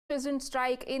precision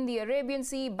strike in the Arabian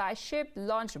Sea by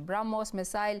ship-launched BrahMos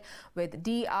missile with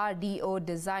DRDO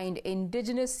designed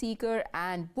Indigenous Seeker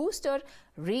and Booster,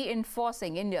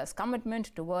 reinforcing India's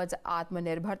commitment towards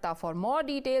Atmamirbharta. For more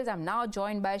details, I'm now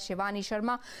joined by Shivani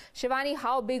Sharma. Shivani,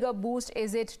 how big a boost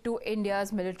is it to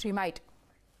India's military might?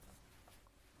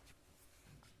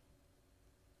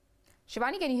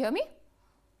 Shivani, can you hear me?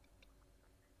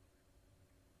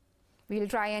 We'll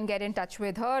try and get in touch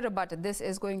with her, but this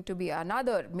is going to be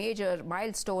another major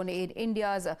milestone in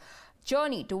India's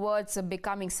journey towards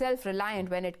becoming self-reliant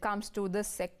when it comes to this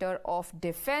sector of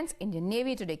defense. Indian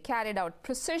Navy today carried out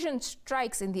precision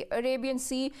strikes in the Arabian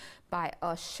Sea by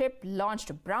a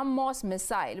ship-launched BrahMos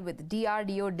missile with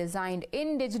DRDO designed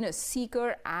Indigenous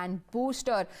Seeker and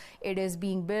Booster. It is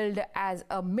being billed as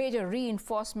a major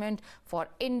reinforcement for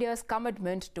India's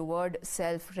commitment toward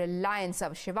self-reliance.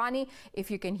 Shivani, if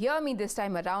you can hear me this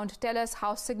time around, tell us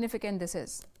how significant this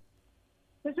is.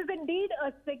 This is indeed a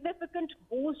significant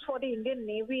boost for the Indian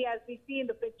Navy, as we see in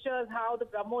the pictures how the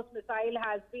BrahMos missile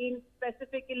has been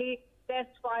specifically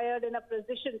test-fired in a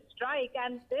precision strike.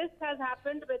 And this has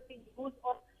happened with the use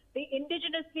of the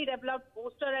indigenously developed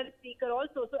booster and seeker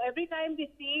also. So every time we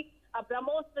see a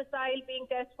BrahMos missile being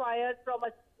test-fired from a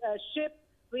ship,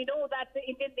 we know that the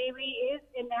Indian Navy is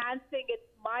enhancing its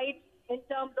might in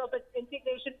terms of its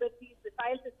integration with these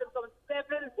missile systems on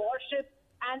several warships.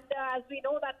 And as we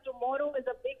know that tomorrow is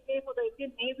a big day for the Indian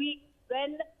Navy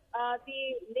when the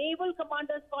Naval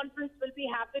Commanders Conference will be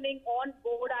happening on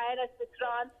board INS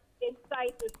Vikrant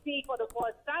inside the sea for the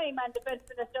first time, and Defence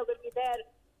Minister will be there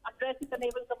addressing the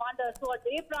Naval Commander. So a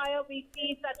day prior, we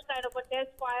see such kind of a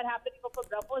test fire happening of a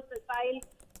BrahMos missile,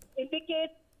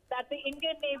 indicates that the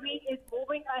Indian Navy is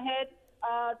moving ahead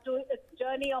to its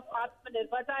journey of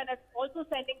Atmamirbharta, and it's also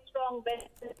sending strong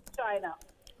messages to China.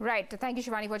 Right. Thank you,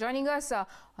 Shivani, for joining us.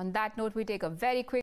 On that note, we take a very quick